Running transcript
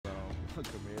Look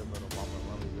at me, little mama,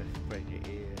 let me whisper in your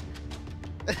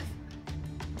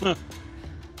ear.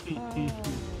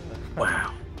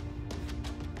 Wow.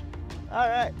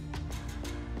 Alright.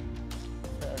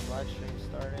 Live stream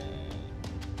starting.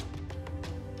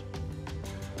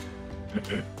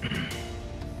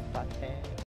 Okay.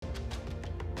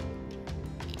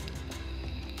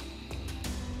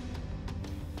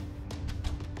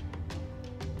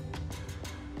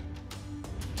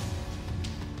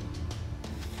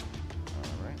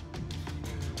 Alright.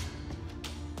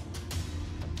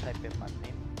 I'll type in my name.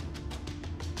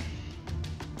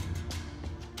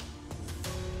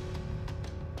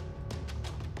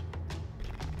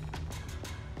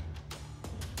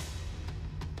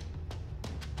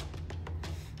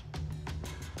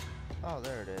 Oh,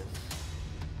 there it is.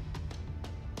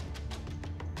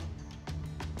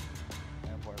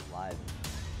 And we're live.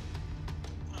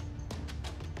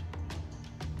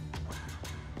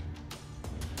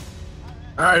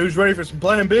 Alright, who's ready for some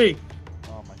plan B?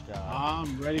 Oh my god.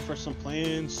 I'm ready for some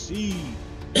plan C.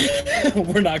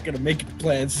 We're not gonna make it to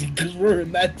plan C because we're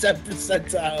in that 10th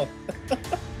percentile. God,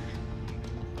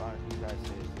 you guys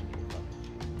seriously need fucking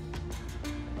Jesus.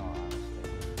 In all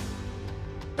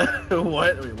honesty.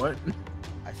 What? Wait, what?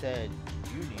 I said,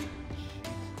 you need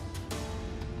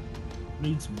Jesus.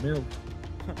 Need some milk.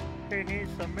 He needs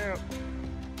some milk.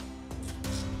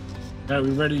 Alright,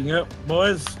 we ready to go,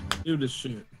 boys? Do this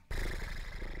shit.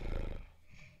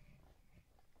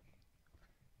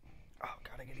 Oh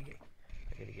god, I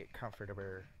gotta get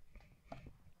comfortable.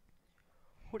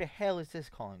 Who the hell is this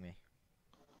calling me?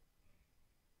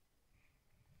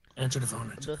 Answer the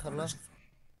phone. Hello, hello?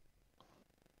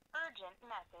 Urgent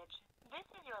message. This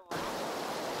is your last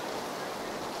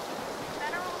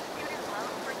federal student loan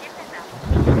forgiveness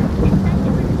application.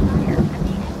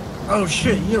 Oh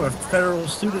shit, you have a federal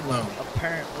student loan.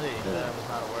 Apparently, I was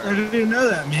not aware. I didn't even know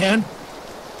that, man.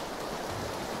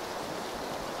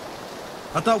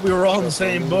 I thought we were all in the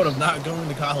same boat of not going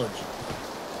to college.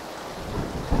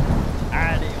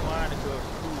 I didn't want to go to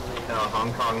school.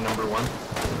 Hong Kong number one.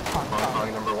 Hong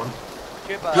Kong number one.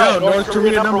 Yo, North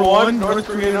Korea number one. North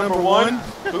Korea number one.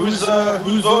 Who's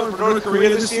voting for North Korea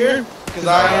this year? Because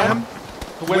I am.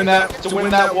 To win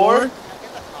that war.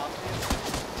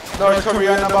 North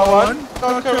Korea number one.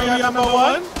 North Korea number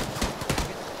one.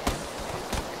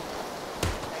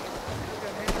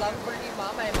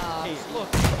 Hey, look,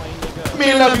 my nigga.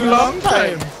 Me love you long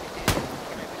time.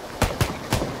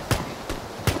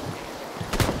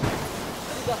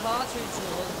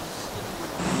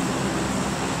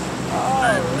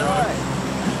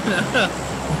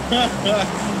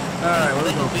 Alright, what are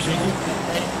we going, Chingy?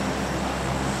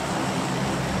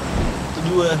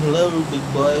 Do a hello, big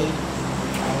boy.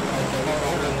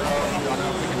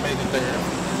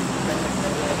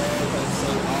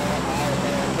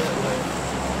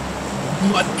 Oh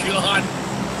my god!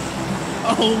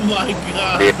 Oh my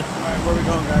god! Alright, where we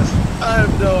going, guys? I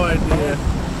have no idea.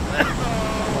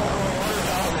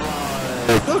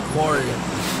 Good quarry.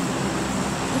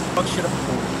 Fuck shit up.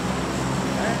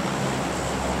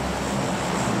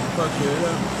 Fuck shit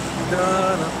up.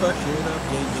 Gonna fuck shit up.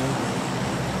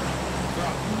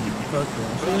 Fuck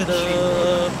shit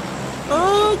up.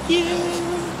 Oh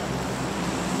yeah.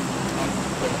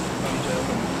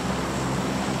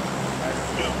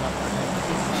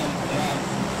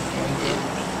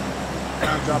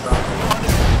 Drop it.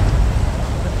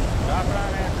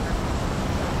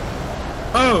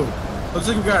 Oh, looks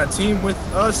like we got a team with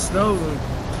us. No,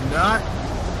 not.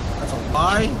 That's a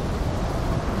lie.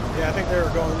 Yeah, I think they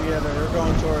were going. Yeah, they were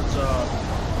going towards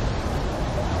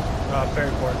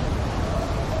Ferryport.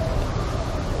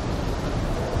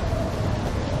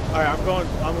 All right, I'm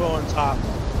going top.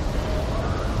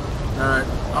 All right,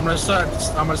 I'm gonna start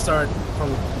from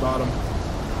the bottom.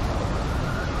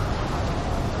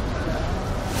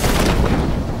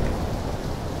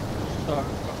 Start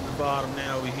from the bottom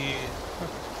now. We here.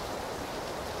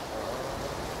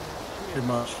 Pretty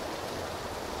much.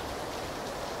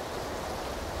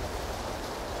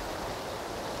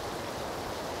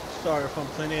 Started from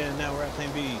plan A and now we're at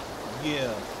plan B.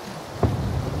 Yeah.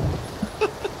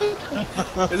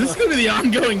 Is this gonna be the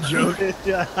ongoing joke?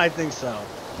 Yeah, I think so.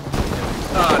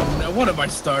 Oh no, what have I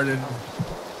started?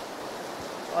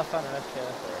 Oh, I found an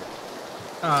FKS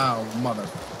already. Oh,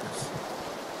 motherfuckers.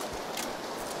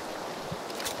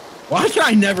 Why can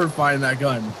I never find that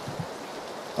gun?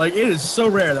 Like, it is so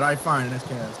rare that I find an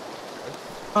SKS.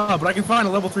 Oh, but I can find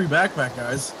a level 3 backpack,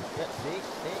 guys. Yeah, see, you're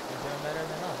doing better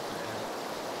than us.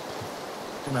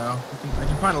 You know, I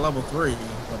can find a level 3,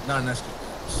 but not an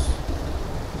SKS.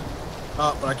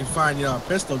 Oh, but I can find, you know, a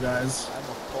pistol, guys. I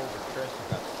almost pulled the Chris and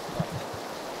got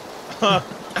stuck.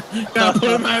 Gotta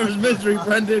put him out of his misery,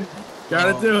 Brendyn.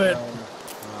 Gotta do it.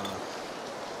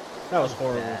 That was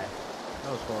horrible. Bad.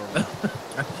 That was horrible.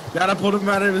 Gotta put him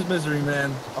out of his misery,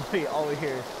 man. All we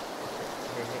hear is,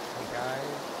 hey guys,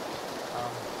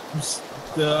 I'm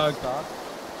stuck. stuck.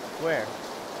 Where?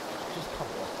 Just come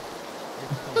look.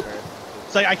 It's too embarrassing.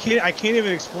 It's like I can't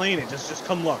even explain it. Just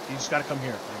come look. You just gotta come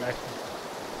here. Like,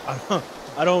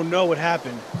 I don't know what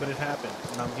happened, but it happened,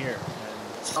 and I'm here.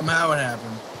 And Somehow it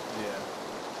happened. yeah.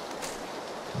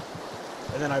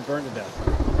 And then I burned to death.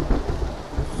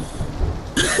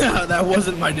 That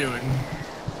wasn't my doing.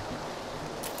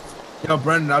 Yo,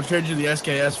 Brendyn, I'll trade you the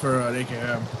SKS for an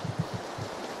AKM.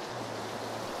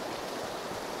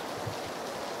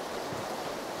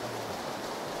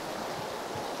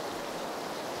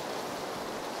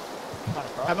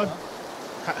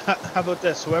 How about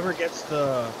this? Whoever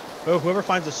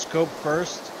finds the scope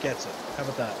first gets it. How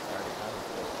about that?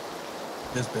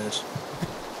 This bitch.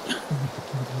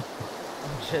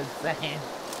 I'm just saying.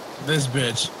 This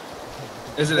bitch.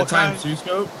 Is it What a times kind? 2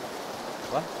 scope?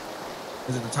 What?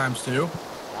 Is it a times 2?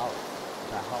 Oh,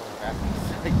 the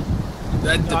holographic.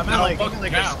 That No, I meant like a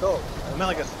count. scope. I meant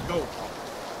like a scope.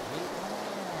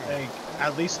 Like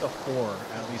at least a 4.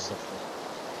 At least a 4.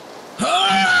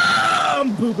 Ah,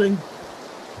 I'm pooping.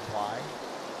 Why?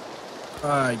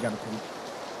 I gotta poop.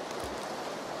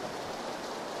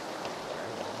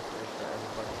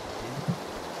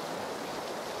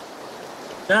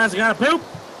 Guys, I gotta poop.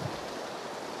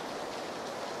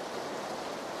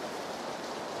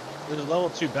 There's a level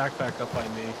 2 backpack up by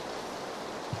me.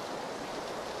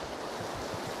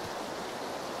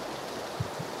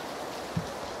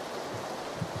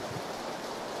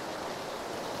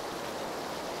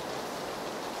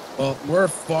 Well, we're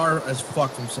far as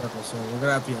fuck from circle, so we're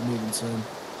gonna have to get moving soon.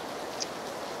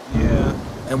 Yeah.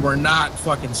 And we're not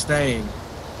fucking staying,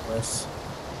 Chris.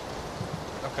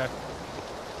 Okay.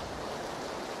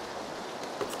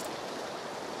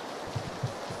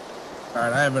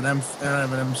 Alright, I have an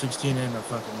M16 and a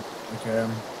fucking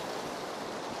AKM.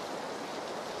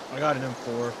 I got an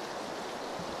M4.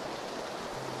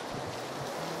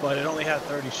 But it only had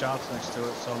 30 shots next to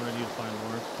it, so I'm gonna need to find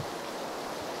more.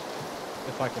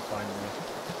 If I can find any.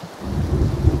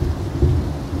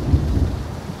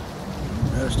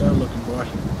 Better start looking, boy.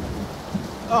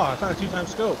 Oh, I found a 2-time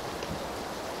scope.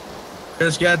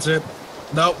 Chris gets it.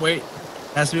 Nope, wait.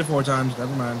 Has to be 4 times.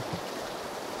 Never mind.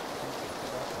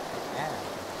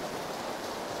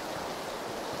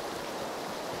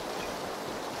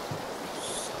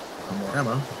 More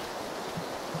ammo.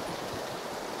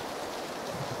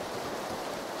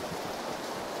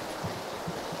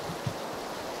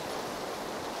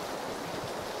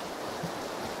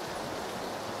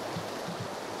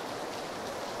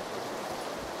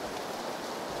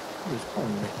 Who's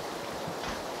calling me?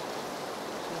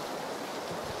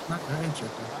 Not gonna answer.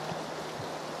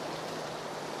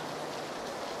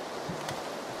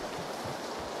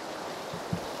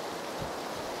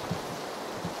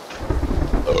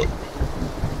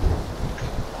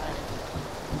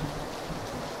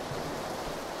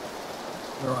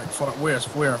 We're like far, we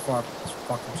are far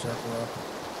fucking circle up.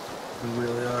 We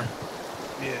really are.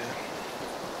 Yeah.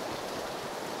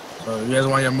 So you guys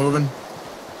want to get moving?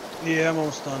 Yeah, I'm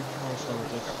almost done. I'm almost done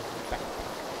with this.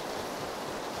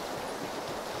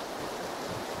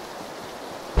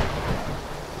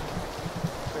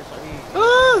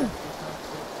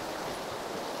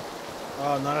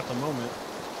 Not at the moment.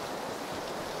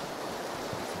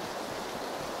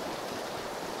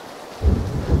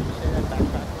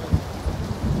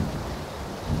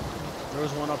 There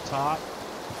was one up top.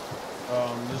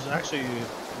 There's actually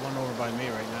one over by me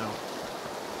right now.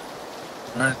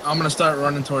 Alright, I'm gonna start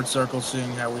running towards circle,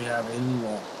 seeing how we have a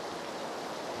wall.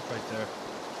 It's right there.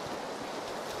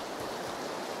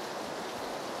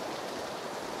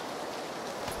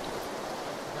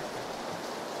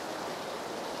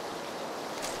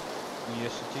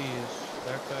 Yes, it is.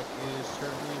 Backpack is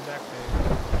certainly a backpack.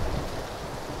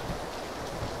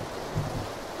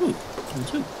 Ooh, me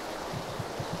too.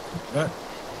 What?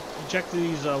 You check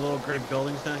these little gray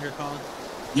buildings down here, Colin?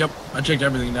 Yep, I checked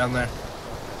everything down there,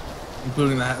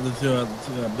 including the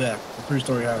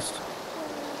 3-story house.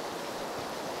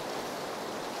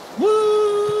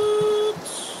 What?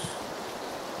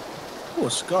 Oh, a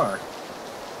scar.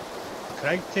 Could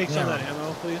I take some of that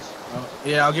ammo, please?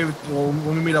 Yeah, I'll give it. Well,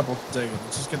 when we meet up, we'll take it.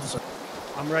 Let's just get this.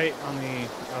 I'm right on the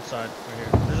outside, right here.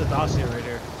 There's a dossier right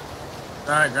here.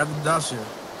 All right, grab the dossier.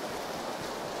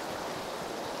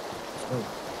 Oh.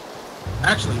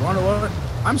 Actually, you want to know what?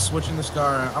 I'm switching the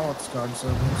scar. I want the scar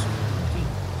instead of the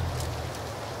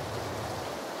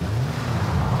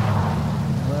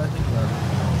What I think about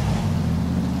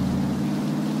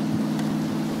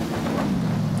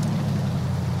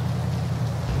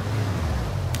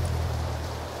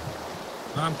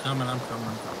I'm coming.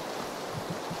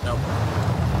 Nope.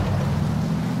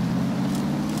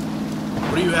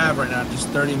 What do you have right now? Just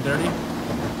 30 and 30?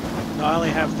 No, I only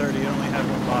have 30. I only have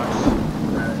one box.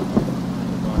 Alright.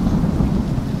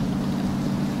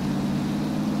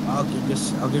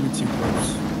 I'll give you 2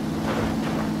 clips.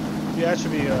 Yeah, it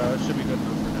should be good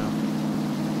enough for now.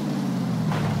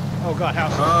 Oh god,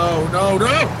 house. Oh no!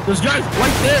 There's guys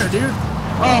right there, dude.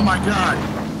 Oh my god.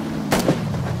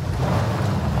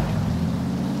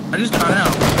 I just got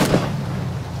out.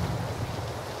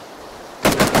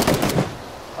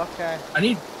 Okay. I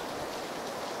need.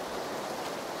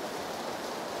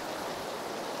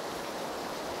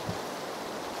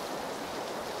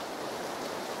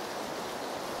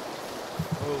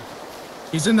 Move.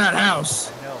 He's in that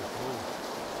house. I know. Move.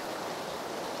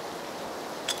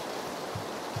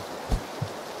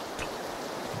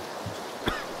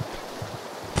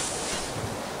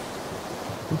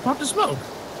 Who popped the smoke?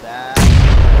 That.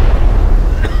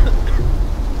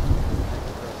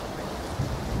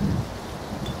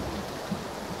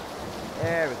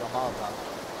 There we go, Molotov.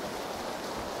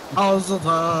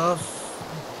 Molotov.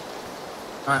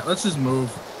 Alright, let's just move.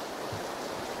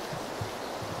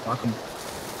 Fuck him.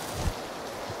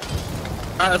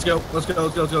 Alright, let's go. Let's go.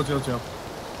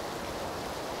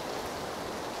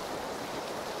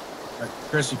 Alright,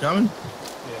 Chris, you coming?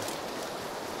 Yeah.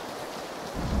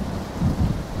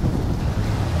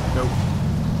 Nope.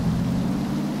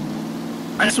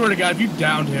 I swear to God, if you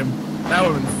downed him, that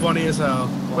would have been funny as hell.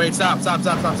 Wait, stop.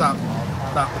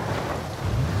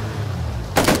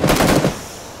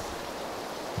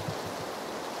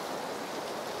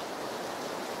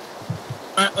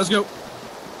 Alright, let's go.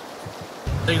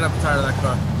 Taking up the tire of that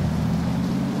car.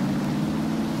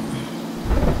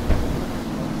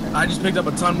 I just picked up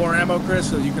a ton more ammo, Chris,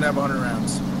 so you can have 100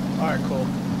 rounds. Alright, cool.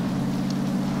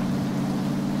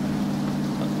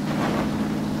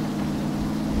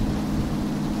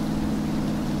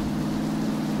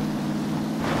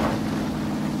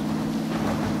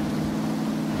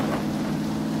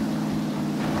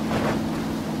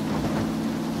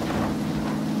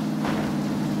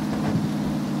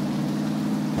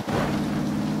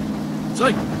 It's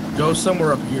like, go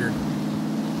somewhere up here.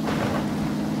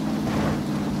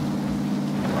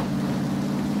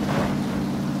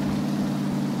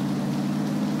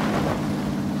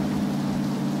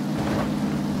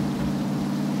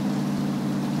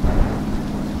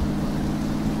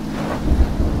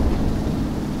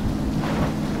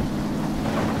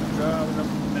 Driving up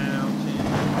the mountain.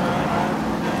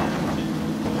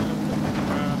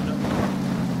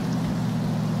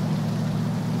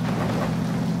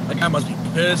 That guy must be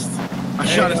pissed. I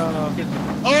Hey, shot his.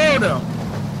 Oh no!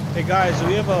 Hey guys, do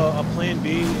we have a plan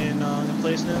B in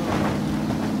place now?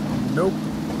 Nope.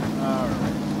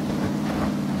 Alright.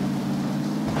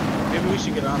 Maybe we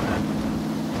should get on that.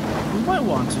 We might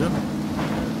want to.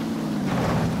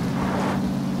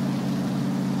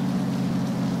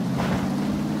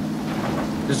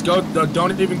 Just go.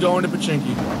 Don't even go into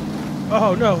Pachinki.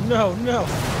 Oh no.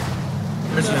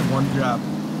 Chris had one job.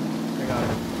 I got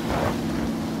it.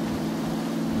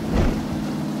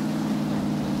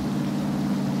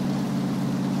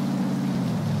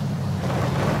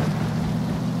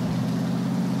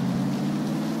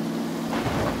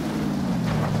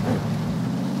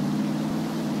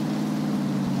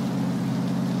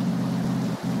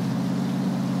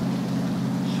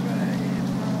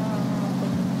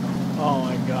 Oh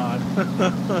my god.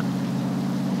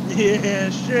 Yeah,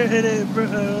 shred it, bro.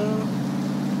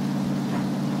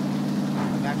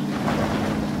 I'm actually.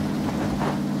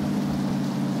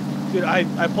 Dude,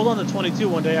 I pulled on the 22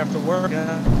 one day after work. Dude,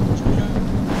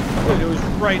 it was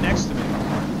right next to me.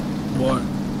 What?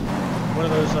 One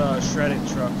of those shredding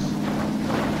trucks.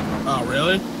 Oh,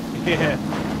 really? Yeah.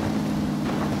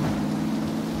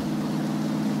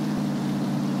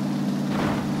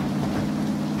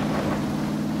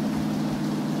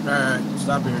 Alright,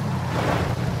 stop here.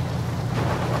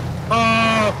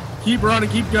 Oh! Keep running,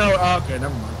 keep going. Oh, okay,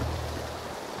 never mind.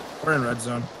 We're in red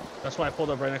zone. That's why I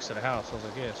pulled up right next to the house. I was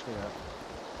like, yeah, screw that.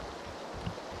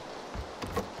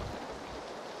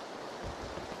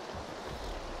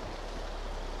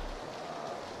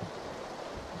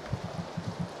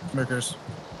 Come here, Chris.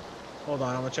 Hold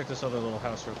on, I'm gonna check this other little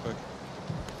house real quick.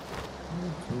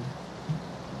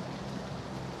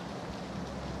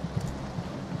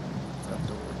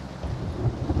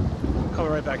 I'm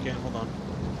coming right back in. Hold on.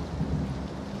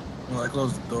 Well, I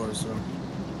closed the door, so.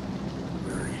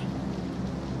 Very.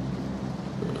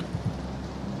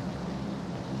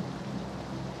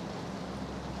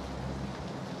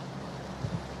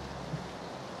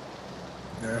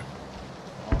 There.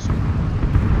 Awesome.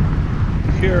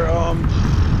 Here,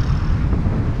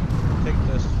 take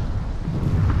this.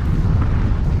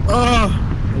 Oh, I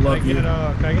Can I love you. get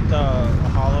can I get the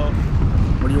hollow?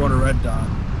 Or do you want a red dot?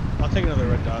 I'll take another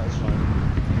red dot. It's fine.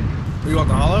 Or you want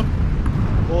the hollow?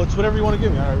 Well, it's whatever you want to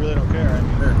give me. I really don't care. I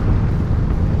mean, Here.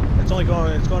 it's only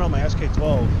going. It's going on my SK12.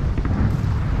 Don't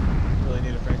really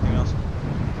need it for anything else.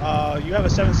 You have a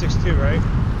 7.62, right?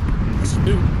 Yes, you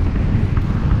do.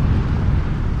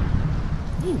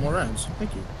 Ooh, more rounds.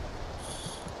 Thank you.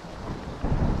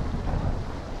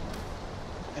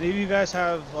 Any of you guys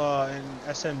have an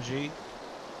SMG?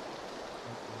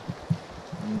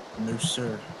 No,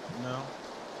 sir. No.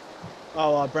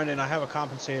 Oh, Brendyn, I have a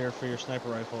compensator for your sniper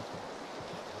rifle.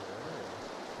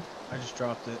 I just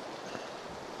dropped it.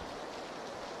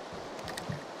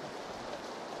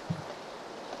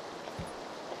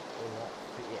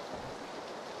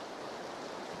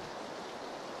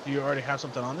 Do you already have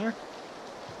something on there?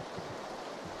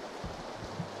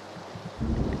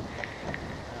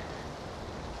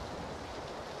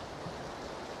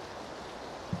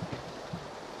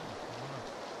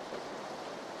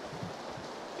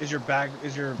 Is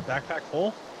your backpack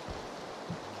full?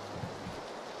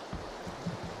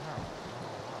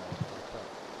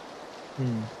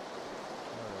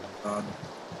 God.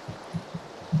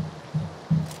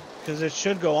 Because it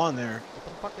should go on there. What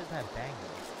the fuck is that banging?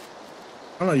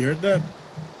 I don't know, you heard that?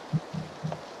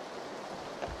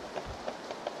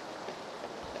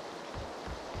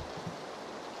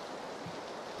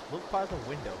 Look by the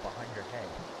window behind your head.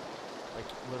 Like,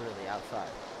 literally outside.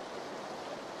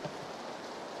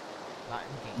 Not in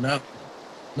game. No.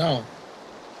 No.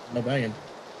 No banging.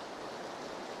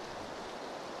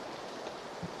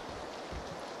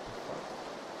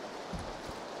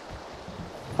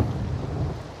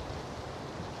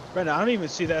 Brendyn, I don't even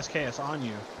see the SKS on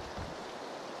you.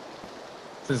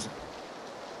 This is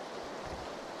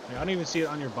Like, I don't even see it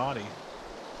on your body.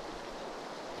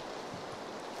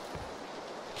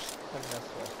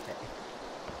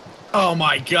 oh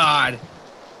my god.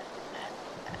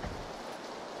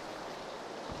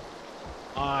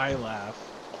 I laugh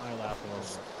a little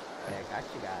bit. Okay, I got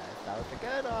you guys. That was a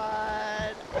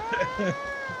good one.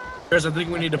 Chris, I think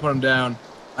we need to put him down.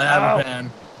 I have a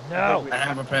pan. No. I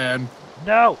have a pan.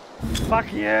 No.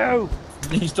 Fuck you.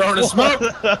 He's throwing a smoke.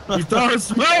 He's throwing a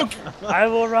smoke. I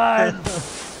will run.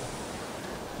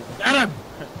 Get him.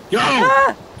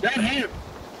 Go. Get him.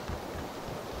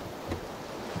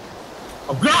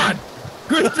 Oh god.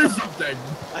 Chris, do something.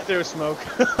 I threw a smoke.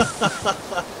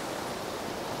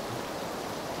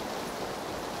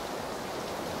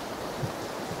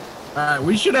 Alright,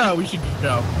 we should go. Let's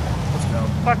go.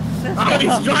 Fuck this. Oh,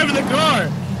 he's driving the car.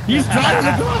 He's driving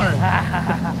the car.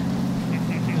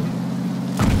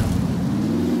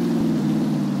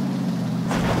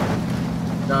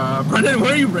 Brendyn,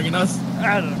 where are you bringing us?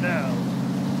 I don't know.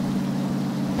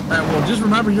 Alright, well, just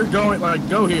remember you're going, like,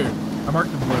 go here. I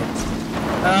marked the blue.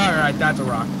 Alright, that's a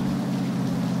rock.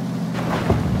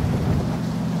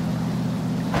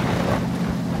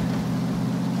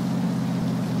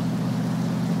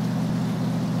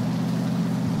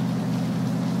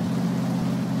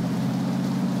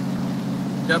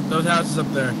 Yep, those houses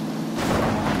up there.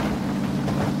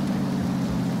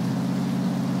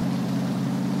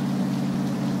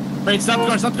 Wait, stop the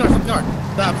car, stop the car, stop the car.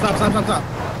 Stop.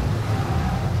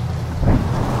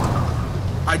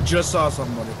 I just saw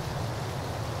somebody.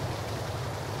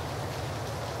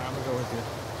 I'm gonna go with you.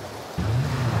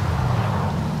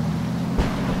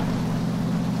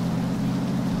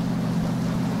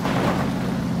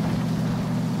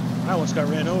 I almost got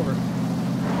ran over.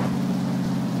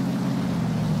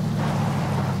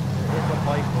 There's a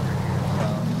bike over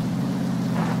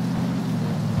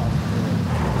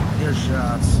here, Here's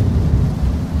shots.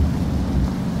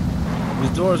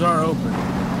 These doors are open.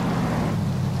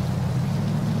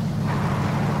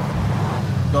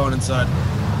 Going inside.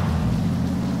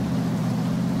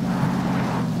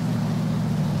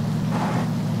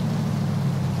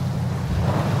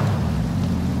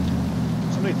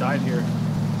 Somebody died here.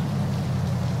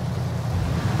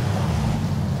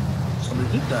 Somebody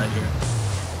did die here.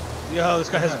 Yo, this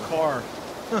guy has a car.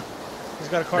 He's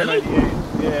got a car Really?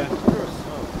 98. Yeah.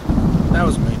 That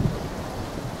was me.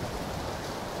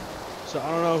 So I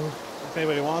don't know if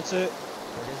anybody wants it.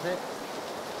 What is it?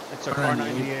 It's a car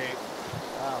 98.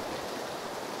 Oh,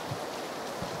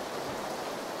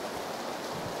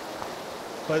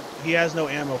 But he has no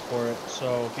ammo for it,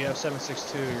 so if you have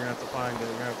 7.62, you're gonna have to find it.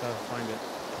 You're gonna have to find it.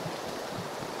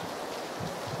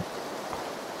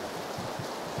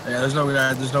 Yeah, there's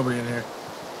nobody in here.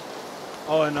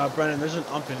 Oh, and Brendyn, there's an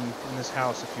ump in this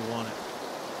house if you want it.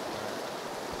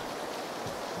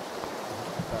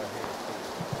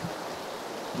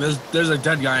 There's a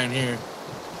dead guy in here.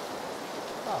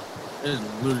 Oh. They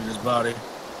just looted his body.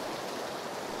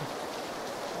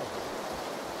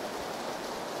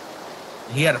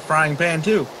 He had a frying pan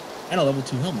too, and a level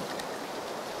 2 helmet.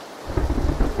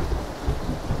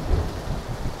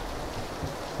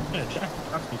 Yeah, Jack.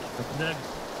 Dead.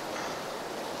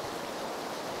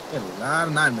 He had a lot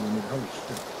of 9mm. Holy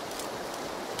shit.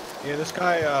 Yeah, this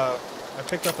guy, I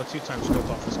picked up a 2-time scope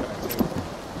off this guy, too.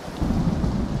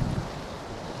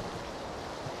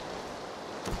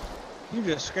 You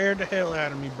just scared the hell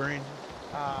out of me, Brandon.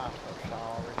 So sorry.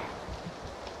 I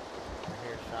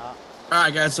hear shot.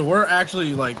 Alright, guys, so we're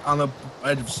actually, like, on the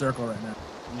edge of circle right now.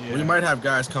 Yeah. We might have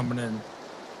guys coming in.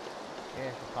 Yeah,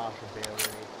 it's a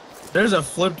possibility. There's a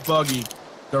flipped buggy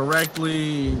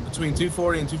directly between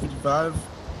 240 and 255.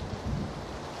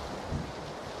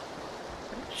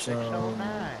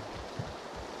 609.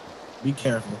 Be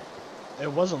careful.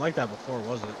 It wasn't like that before,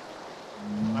 was it?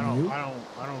 I don't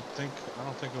think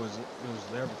it was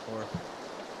there before.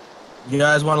 You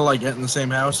guys want to like get in the same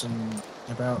house and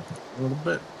camp out a little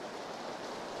bit?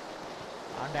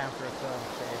 I'm down for a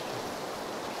conversation.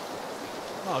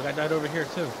 Oh, a guy died over here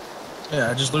too.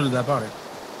 Yeah, I just looted that body.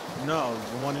 No,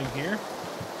 the one in here?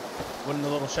 One in the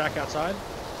little shack outside?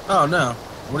 Oh no.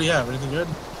 What do you have? Anything good?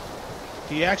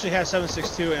 He actually has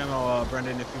 7.62 ammo,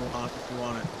 Brendan, if you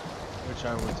want it. Which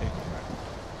I would take it.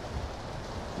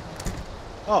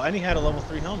 Oh, and he had a level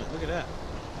 3 helmet. Look at that.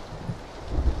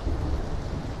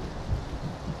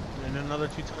 And another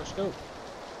 2-time scope.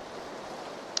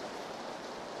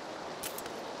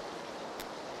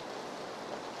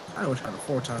 I wish I had it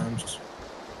 4 times.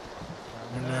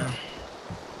 And,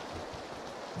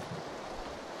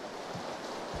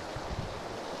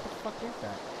 What the fuck is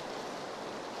that?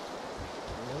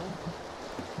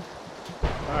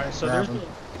 Alright, so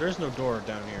there's no door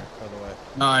down here, by the way.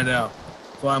 no, I know.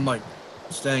 So I'm like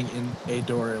staying in a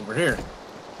door over here.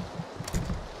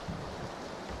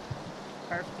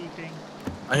 Housekeeping.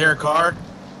 I hear a car.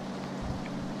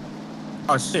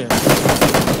 Oh shit.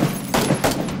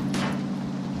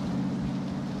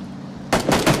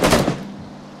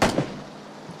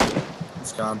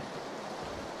 It's gone.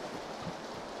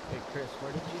 Hey Chris,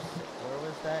 where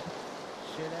was that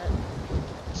shit at?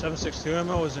 7.62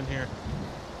 ammo is in here.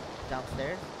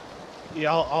 Downstairs?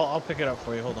 Yeah, I'll pick it up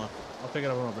for you. Hold on. I'll pick it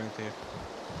up and I'll bring it to you.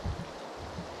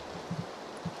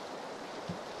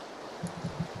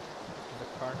 The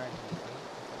car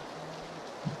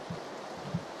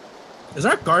 98. Is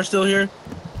our car still here?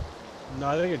 No,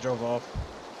 I think it drove off.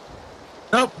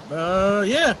 Nope.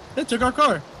 Yeah, they took our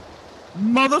car.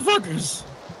 Motherfuckers.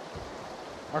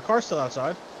 Our car's still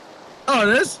outside. Oh,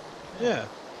 it is? Yeah.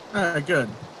 Alright, good.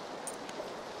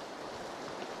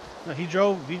 No, he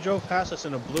drove past us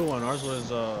in a blue one. Ours was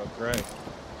gray.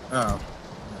 Oh.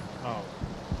 Oh.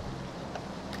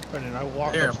 Brendan, I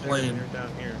walked upstairs and you're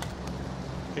down here.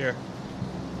 Here.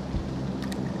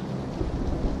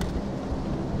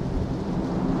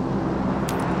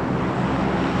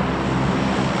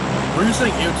 Where are you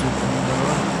saying YouTube?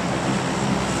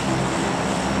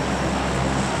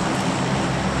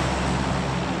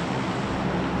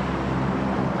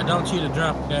 I don't see the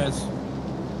drop, guys.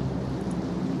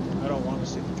 I don't want to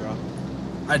see the drop.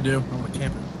 I do. I want to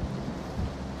camp it.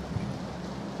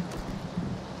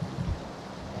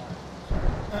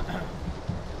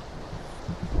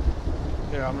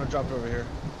 Here, I'm gonna drop it over here.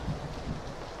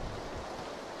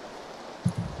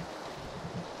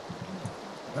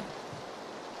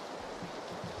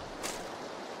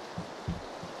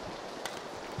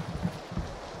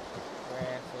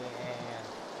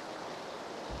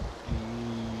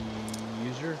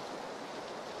 User?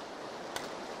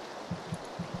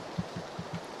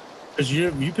 Cause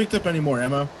you picked up any more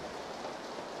ammo?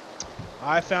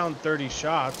 I found 30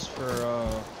 shots for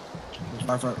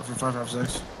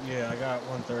 556. yeah, I got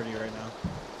 130 right now.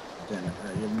 Damn it!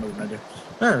 Alright, you have more than I do.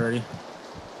 Alrighty.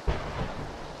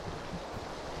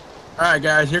 Alright,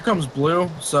 guys, here comes blue.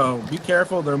 So be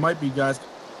careful. There might be guys.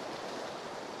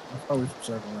 I'll probably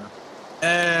circle now.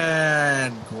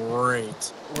 And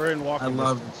great. We're in walking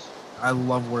distance. I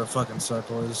love where the fucking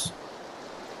circle is.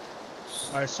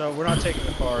 Alright, so we're not taking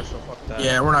the car, so fuck that.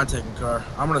 Yeah, we're not taking car.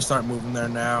 I'm gonna start moving there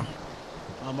now.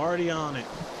 I'm already on it.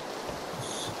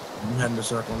 I'm heading to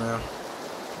circle now.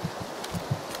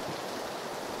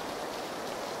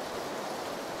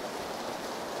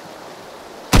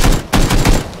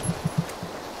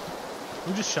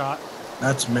 Who just shot?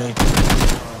 That's me.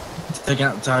 It's taking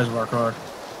out the tires of our car.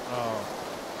 Oh.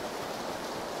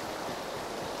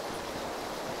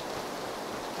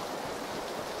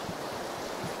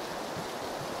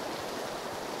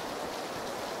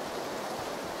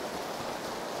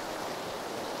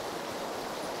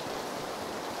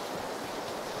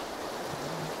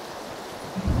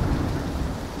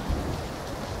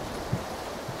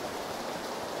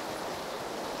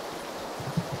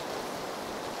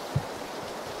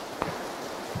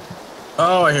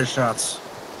 Oh, I hear shots.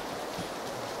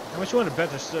 How much you want to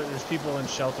bet there's people in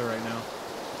shelter right now?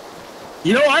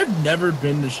 You know, I've never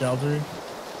been to shelter.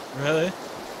 Really?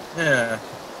 Yeah.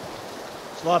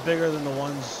 It's a lot bigger than the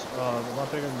ones, a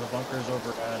lot bigger than the bunkers over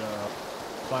at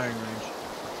firing range.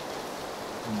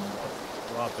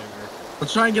 A lot bigger.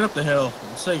 Let's try and get up the hill.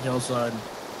 Let's take hillside.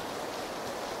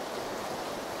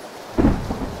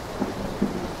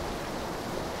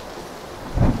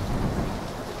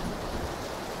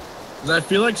 Cause I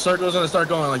feel like Circle's gonna start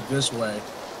going like this way.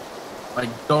 Like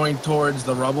going towards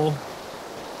the rubble.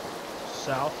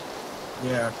 South?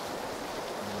 Yeah.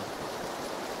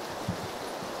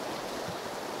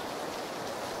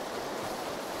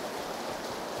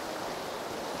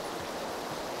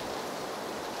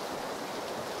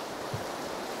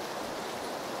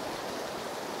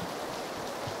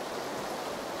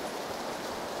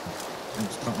 I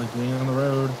just don't like being on the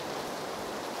road.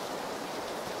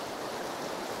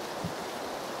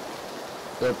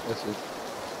 Yep, that's it.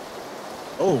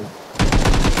 Oh.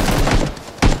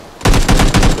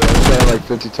 I shot like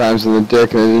 50 times in the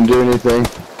dick and I didn't do anything.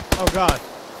 Oh god.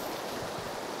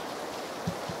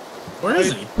 Where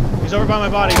is he? He's over by my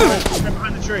body. He's right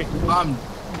behind the tree.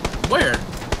 Where?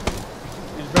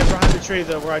 He's right behind the tree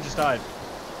where I just died.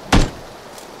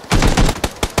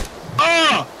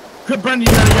 Oh! Good, Brendyn,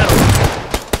 you gotta get him.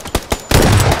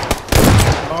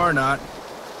 Or not.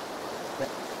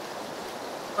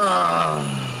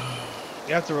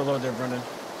 You have to reload there, Brendyn.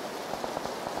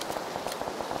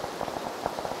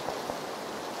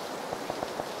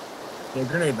 Yeah,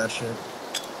 grenade that shit.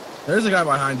 There's a guy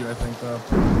behind you, I think, though.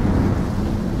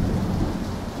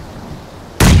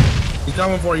 He's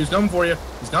coming for you, he's coming for you,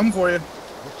 he's coming for you.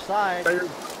 Which side?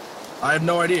 I have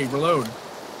no idea, reload.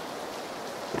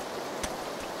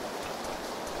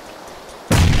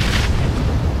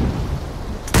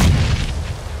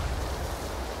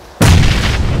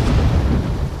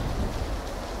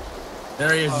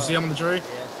 There he is, you see him on the tree? Yeah,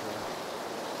 sure.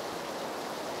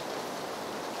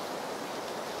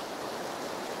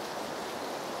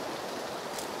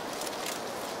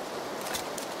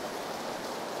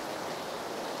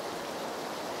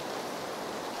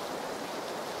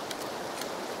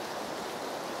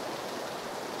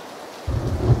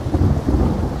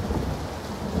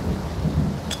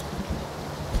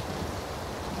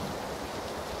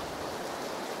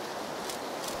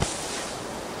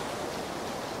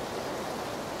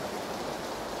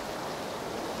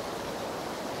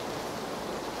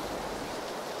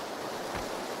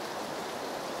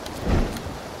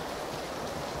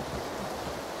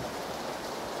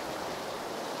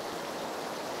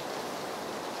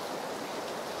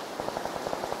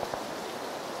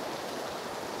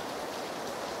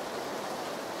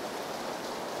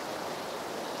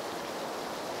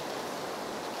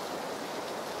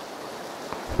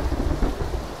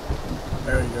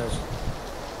 There he goes.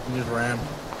 He just ran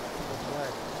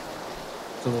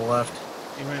to the left.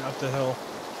 He ran up the hill.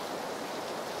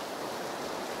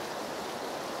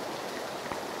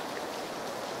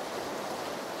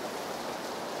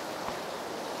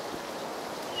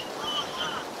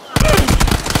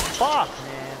 Fuck,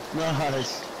 man.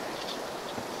 Nice.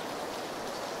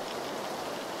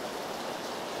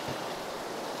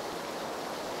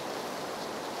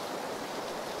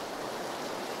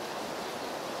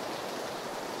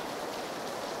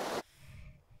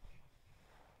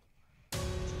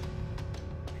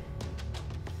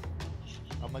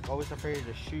 I'm like always afraid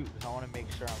to shoot because I want to make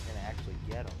sure I'm gonna actually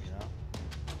get him, you know?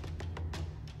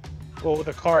 Well, with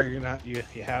a car, you're gonna you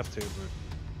have to,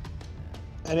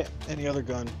 but any other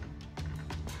gun.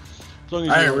 As long as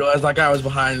I you didn't realize that guy was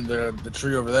behind the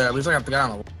tree over there. At least I got the guy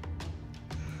on the.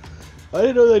 I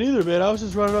didn't know that either, man. I was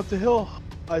just running up the hill.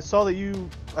 I saw that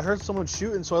I heard someone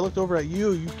shooting, so I looked over at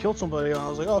you. You killed somebody, and I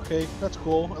was like, oh, okay, that's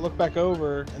cool. I looked back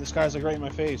over, and this guy's like right in my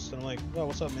face, and I'm like, oh,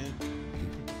 what's up, man?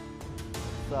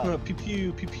 What's up? Pew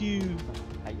pew pew pew.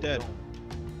 How you Dead. doing?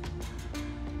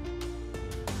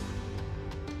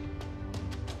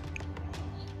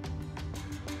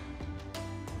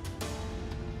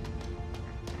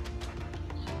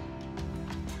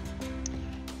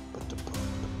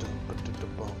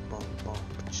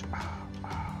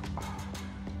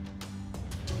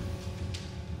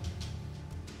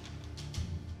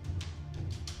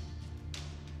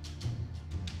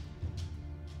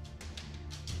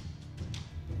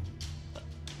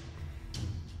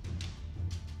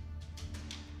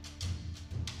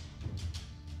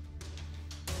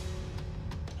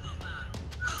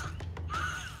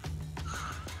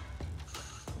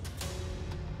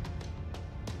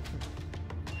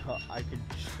 I can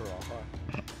draw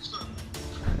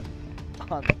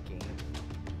on the game.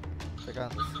 Like on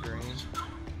the screen.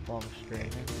 while I'm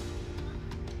streaming.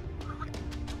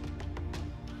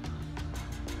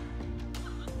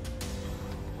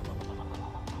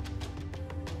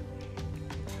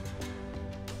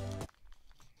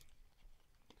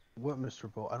 What,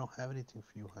 Mr. Bo? I don't have anything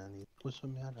for you, honey. What's the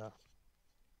matter? You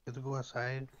have to go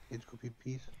outside. You have to go pee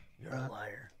peace. You're a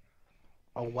liar.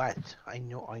 Oh, what? I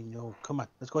know. Come on,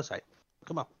 let's go outside.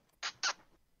 Come on.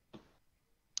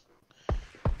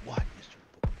 What, Mr.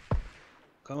 Bo?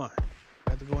 Come on. You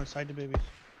have to go inside the babies.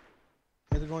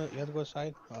 You have to go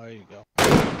outside? Oh, there you go.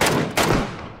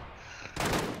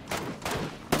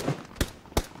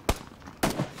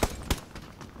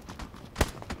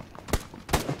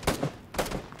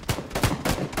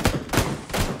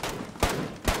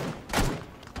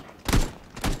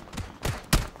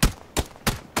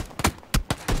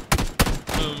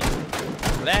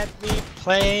 Let me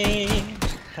play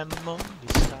among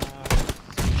the stars.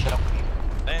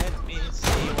 Let me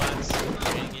see what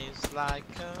spring is like.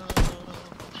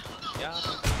 Yeah.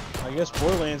 I guess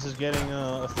Borderlands is getting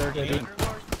a third edition.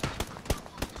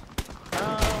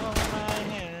 Oh, my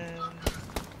hand.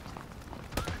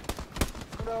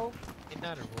 No. In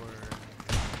other words,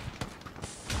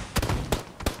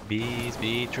 bees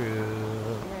be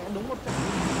true.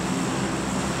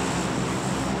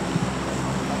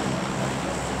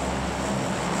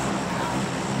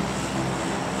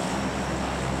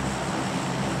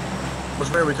 Which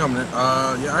way are we coming in?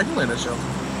 Yeah, I can land that shelter.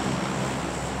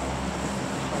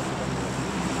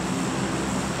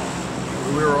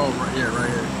 We were all right here,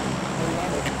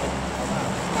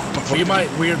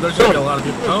 there's gonna be a lot of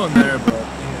people going there, but.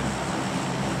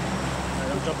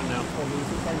 Alright, I'm jumping now.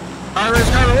 Iris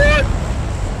kind of lit!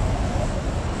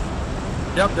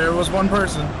 Yep, there was one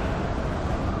person.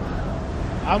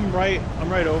 I'm right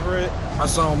over it. I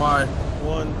saw my.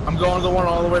 One. I'm going to the one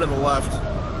all the way to the left.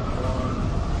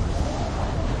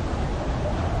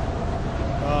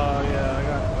 Yeah, I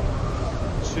got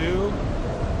two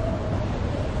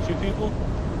people,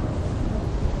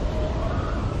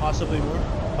 possibly more,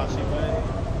 possibly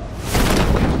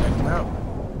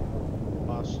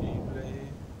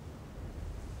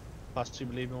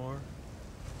more.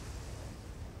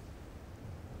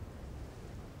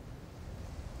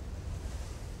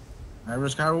 High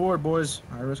risk, high reward, boys.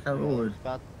 High risk, high reward.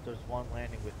 There's one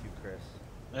landing with you, Chris.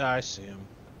 Yeah, I see him.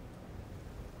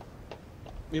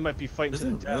 We might be fighting to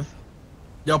the death.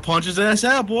 Yo, punch his ass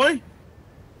out, boy.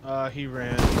 He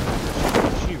ran.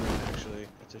 She ran, actually.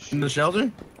 It's a she. In the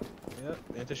shelter? Yep,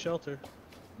 at the shelter.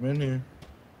 I'm in here.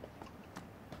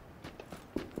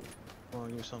 Come on,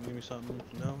 give me something.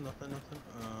 No, nothing.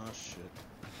 Oh, shit.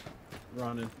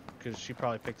 Running, because she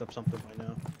probably picked up something by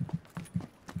now.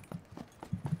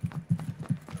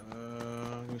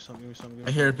 Give me something.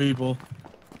 I hear people.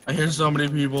 I hear so many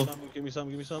people. Give me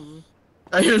something.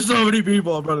 I hear so many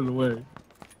people. I'm running away.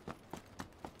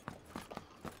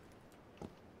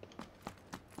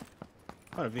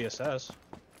 Not a VSS.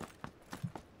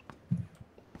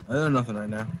 There's nothing right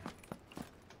now.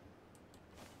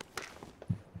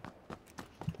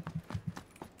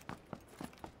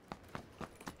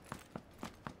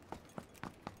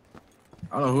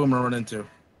 I don't know who I'm gonna run into.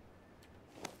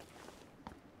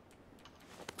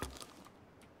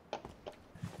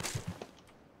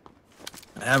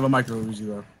 I have a micro Uzi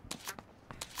though.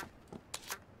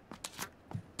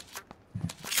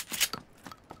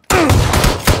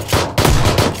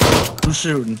 Who's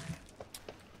shooting?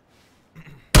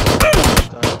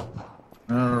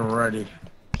 Alrighty.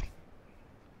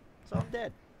 So I'm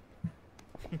dead.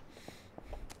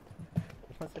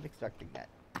 Wasn't expecting that.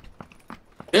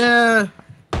 Yeah.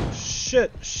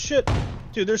 Shit.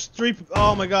 Dude, there's three.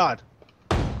 Oh my god.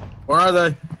 Where are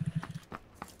they?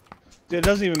 Dude, it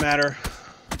doesn't even matter.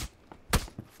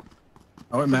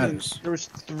 Oh, it matters. There was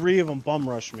three of them bum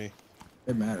rushed me.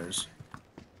 It matters.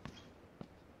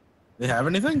 They have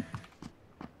anything?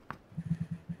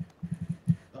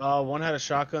 One had a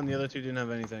shotgun, the other two didn't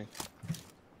have anything.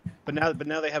 But now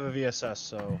they have a VSS,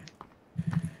 so.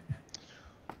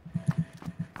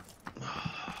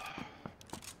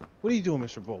 What are you doing,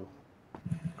 Mr. Bull?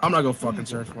 I'm not gonna fucking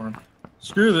search for him.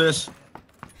 Screw this.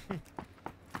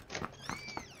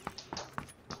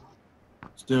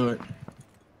 Let's do it.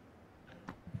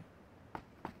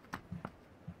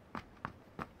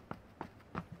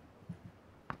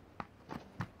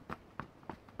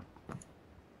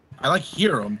 I like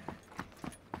hear them.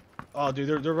 Oh,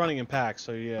 dude, they're running in packs,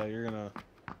 so yeah, you're gonna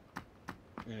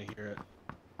hear it.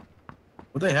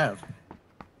 What they have?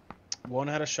 One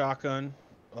had a shotgun,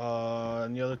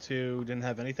 and the other two didn't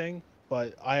have anything.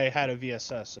 But I had a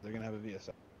VSS, so they're gonna have a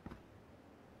VSS.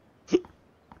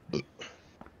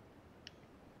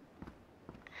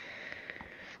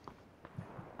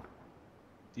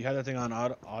 You had that thing on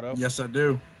auto? Yes, I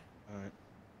do. Alright.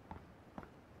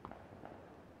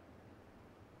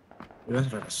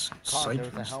 That's like a Colin, sight there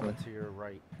was a and helmet stuff. to your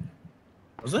right.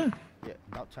 Was there? Yeah,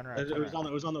 no, turn around. It Turn was around.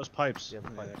 on. It was on those pipes. Yeah,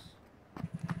 the pipes.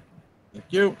 Thank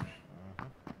you. Uh-huh.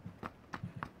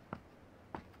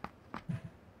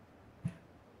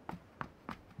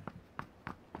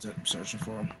 That's it. I'm searching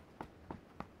for him.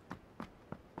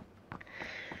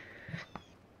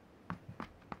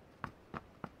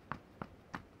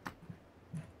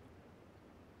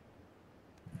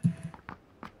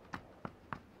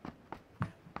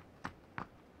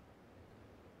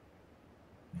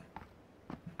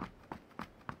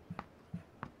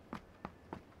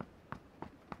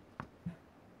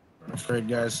 I'm afraid,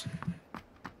 guys.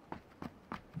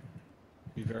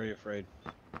 Be very afraid.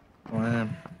 Oh, I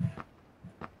am.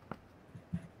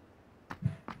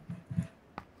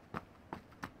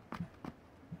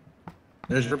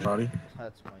 There's your body.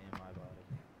 That's my in my body.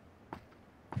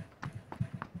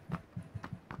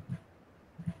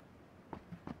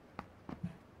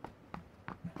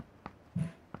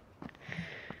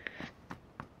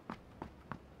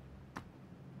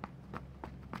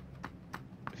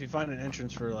 If you find an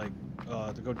entrance for like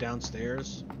to go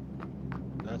downstairs,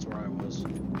 that's where I was.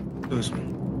 This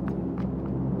one.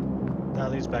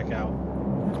 That leads back out.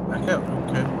 Back out.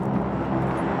 Okay.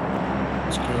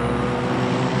 Let's go.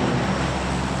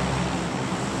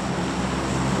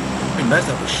 It'd be nice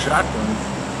to have a shotgun.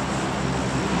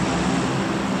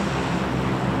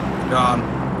 Gone.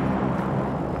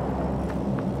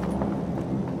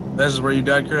 This is where you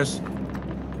died, Chris?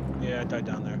 Yeah, I died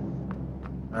down there.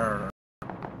 Alright.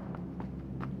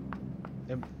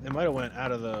 They might have went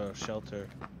out of the shelter.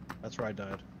 That's where I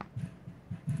died.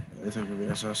 They think of the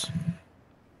SS.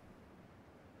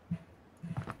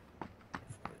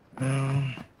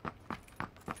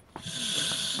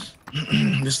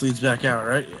 This leads back out,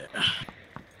 right? Yeah.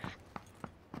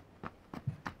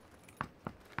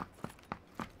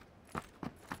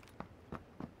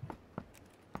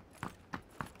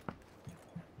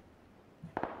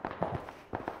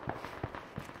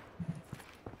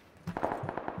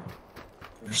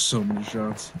 There's so many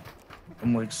shots.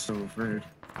 I'm like so afraid.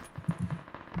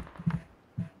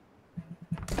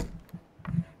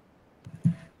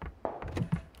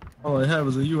 All I have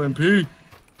is a UMP.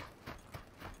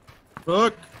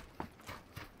 Fuck.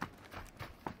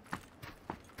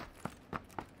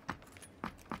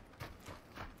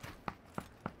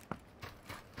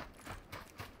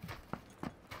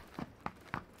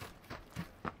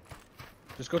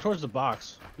 Just go towards the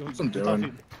box. That's what I'm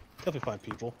doing. Definitely find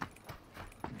people.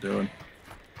 Doing.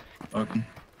 Welcome.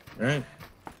 Alright.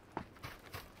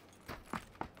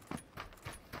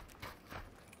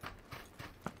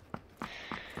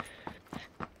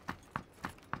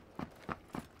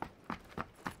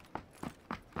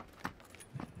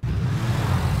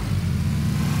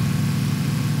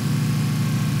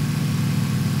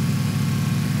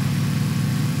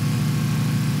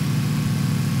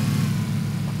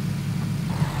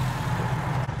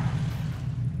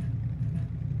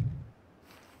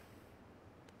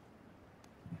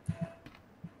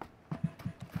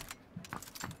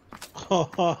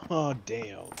 Oh,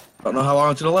 damn. Don't know how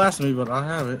long it'll last me, but I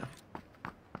have it.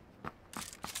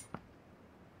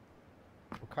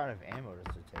 What kind of ammo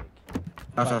does it take?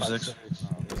 5.56.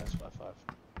 Oh, yeah, that's 5.5.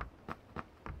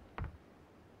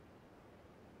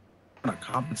 I'm not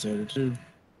compensated too.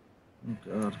 Oh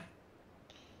god.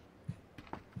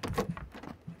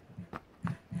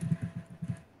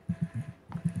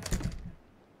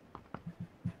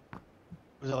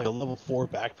 Was that like a level 4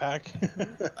 backpack?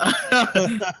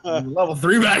 Level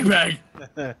 3 backpack.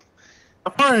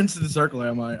 How far into the circle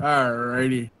am I?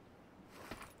 Alrighty.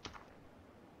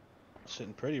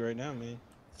 Sitting pretty right now, man.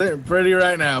 Sitting pretty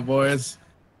right now, boys.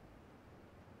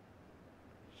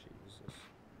 Jesus.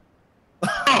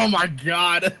 Oh my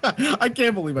god. I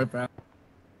can't believe I found.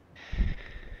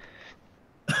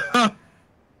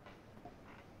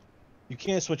 You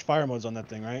can't switch fire modes on that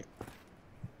thing, right?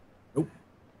 Nope.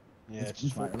 Yeah, it's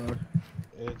just fire mode.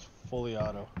 It's fully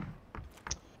auto.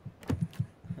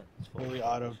 It's Fully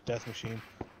auto death machine.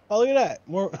 Oh, look at that!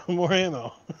 More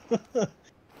ammo. Take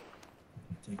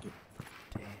it.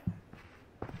 Damn.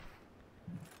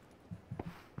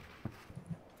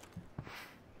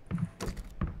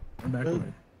 I'm back away.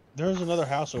 There's another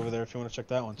house over there if you want to check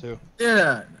that one too.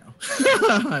 Yeah,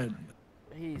 I know.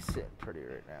 He's sitting pretty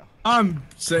right now. I'm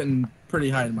sitting pretty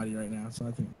high and mighty right now, so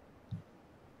I think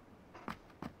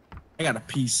I gotta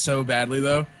pee so badly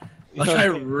though. Like I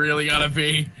really gotta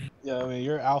pee. Yeah, I mean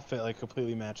your outfit like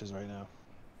completely matches right now.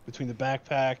 Between the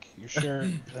backpack, your shirt,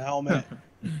 the helmet.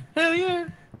 Hell yeah!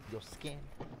 Your skin.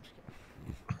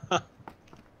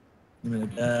 Give me the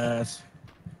gas.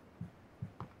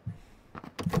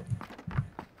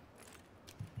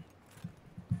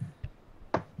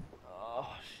 Oh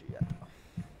shit.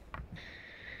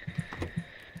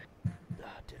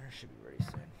 Dinner should be ready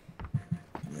soon.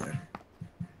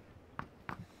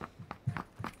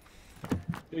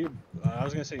 Yeah. I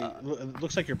was gonna say, it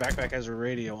looks like your backpack has a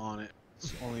radio on it.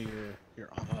 It's only your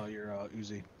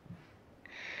Uzi.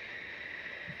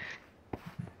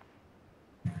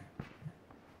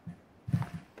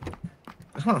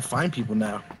 I just want to find people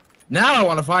now. Now I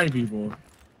want to find people.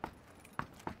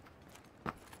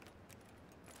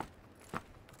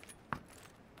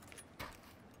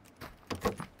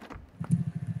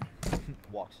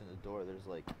 Walks in the door, there's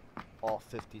like all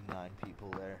 59 people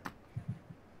there.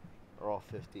 Or all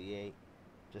 58.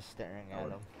 Just staring at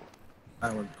him.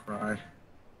 I would cry.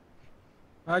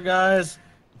 Hi guys.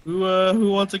 Who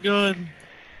wants a gun?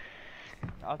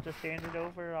 I'll just hand it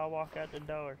over, I'll walk out the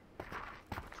door.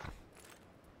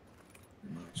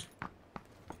 Much.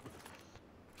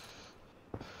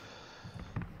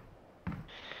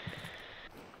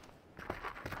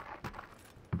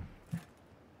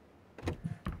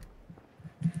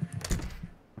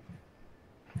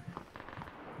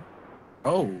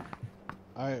 Oh.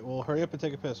 Alright, well, hurry up and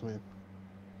take a piss, man.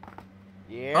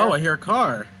 Yeah. Oh, I hear a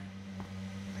car.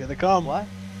 Here they come. What?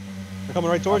 They're coming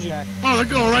right towards you. Oh, they're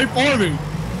going right for me.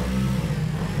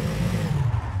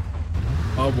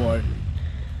 Oh boy.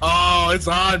 Oh, it's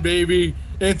on, baby.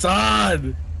 It's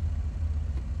on.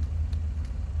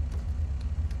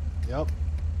 Yep.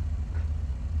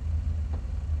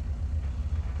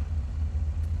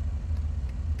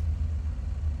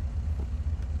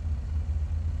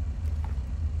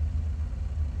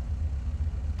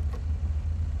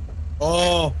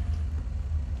 Oh.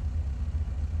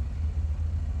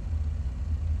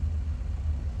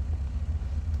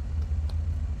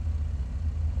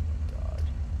 God.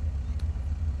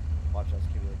 Watch us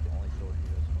give you like the only door he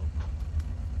doesn't open.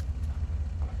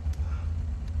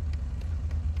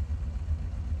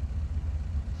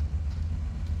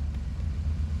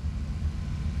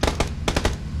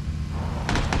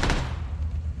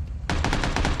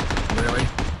 Really?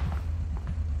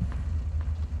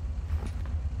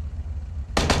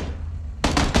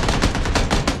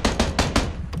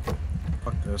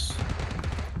 Fuck this.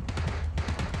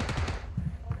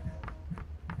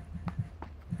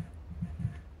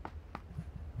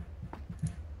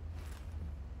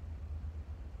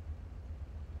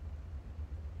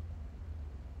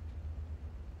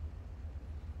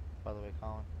 By the way,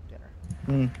 Colin, dinner.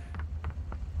 Hmm.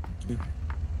 Really?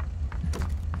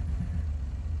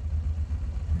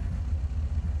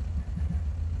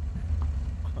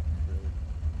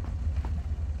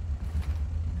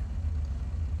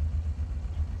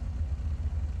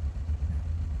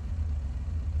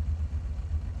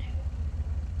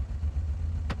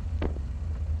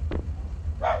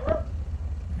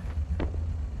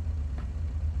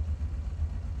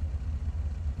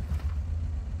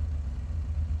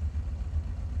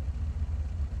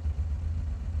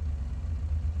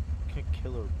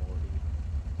 Killer Morty.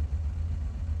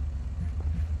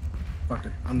 Fuck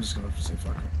it. I'm just gonna say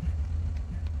fuck it.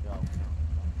 No.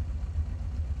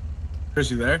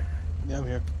 Chris, you there? Yeah, I'm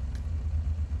here.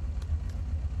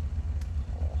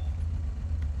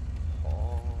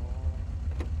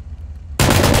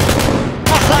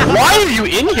 Why are you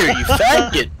in here, you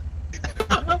faggot?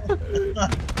 You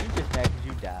just mad because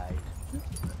you died.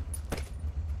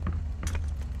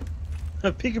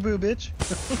 Peekaboo, bitch.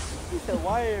 He said,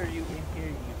 why are you in here,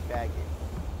 you faggot?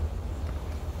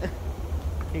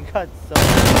 He got so...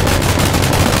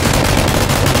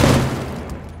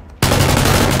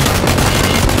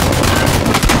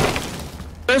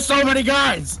 There's so many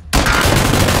guys!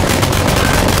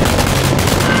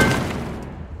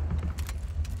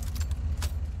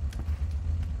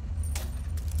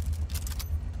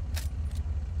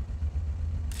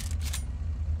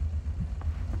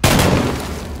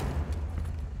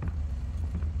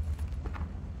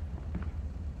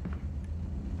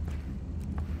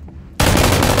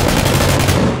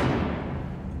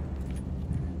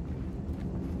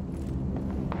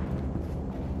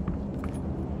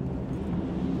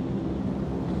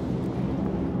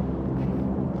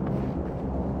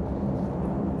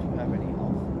 Do you have any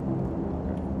health?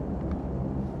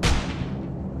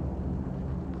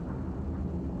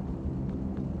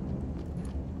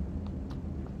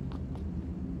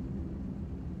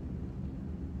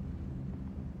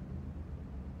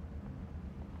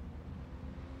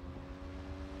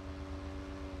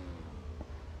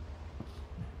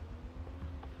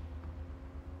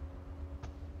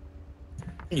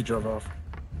 He drove off.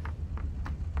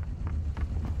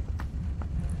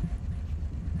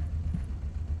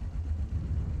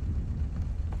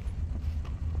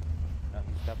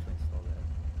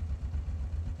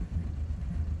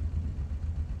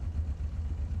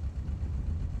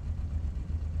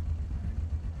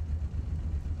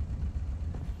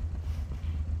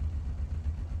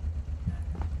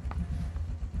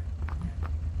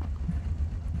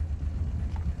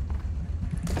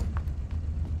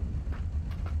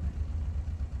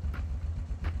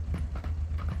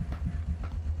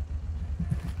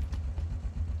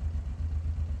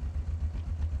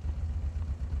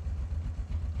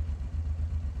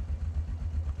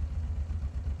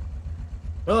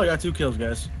 Well, I got 2 kills,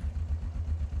 guys.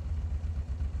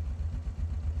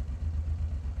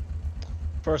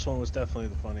 First one was definitely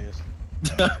the funniest.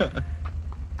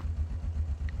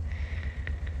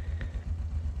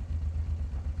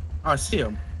 Oh, I see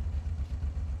him.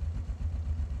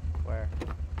 Where?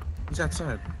 He's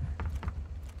outside.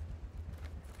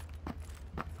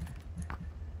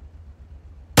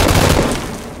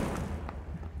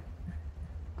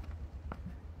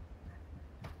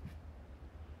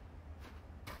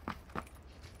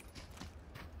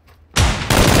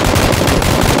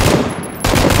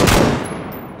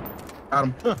 Got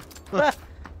him.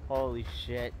 Holy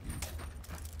shit.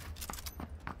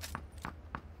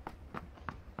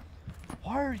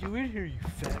 Why are you in here, you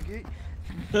faggot?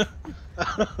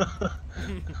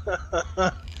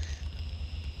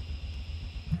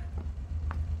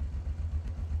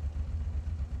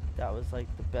 That was like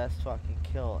the best fucking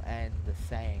kill and the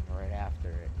saying right after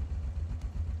it.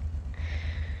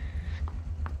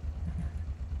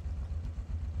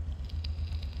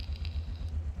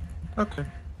 Okay.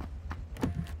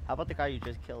 How about the guy you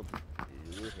just killed?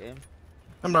 Did you lose him?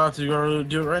 I'm about to go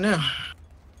do it right now.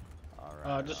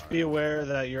 Alright. Just be aware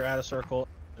that you're at a circle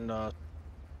and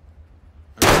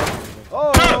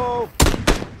Oh!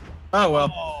 Oh well.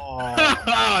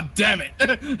 Oh. Damn it!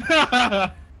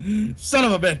 Son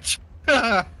of a bitch!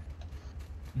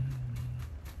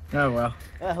 Oh well.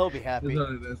 He'll be happy.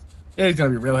 Yeah, he's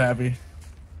gonna be real happy.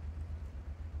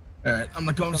 Alright, I'm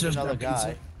gonna go Comes upstairs. another grab pizza.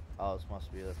 guy. Oh, this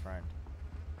must be the friend.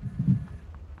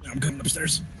 Yeah, I'm coming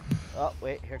upstairs. Oh,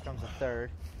 wait, here comes a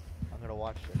third. I'm gonna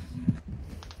watch this.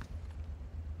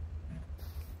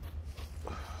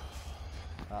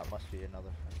 Oh, it must be another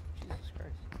friend. Jesus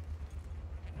Christ.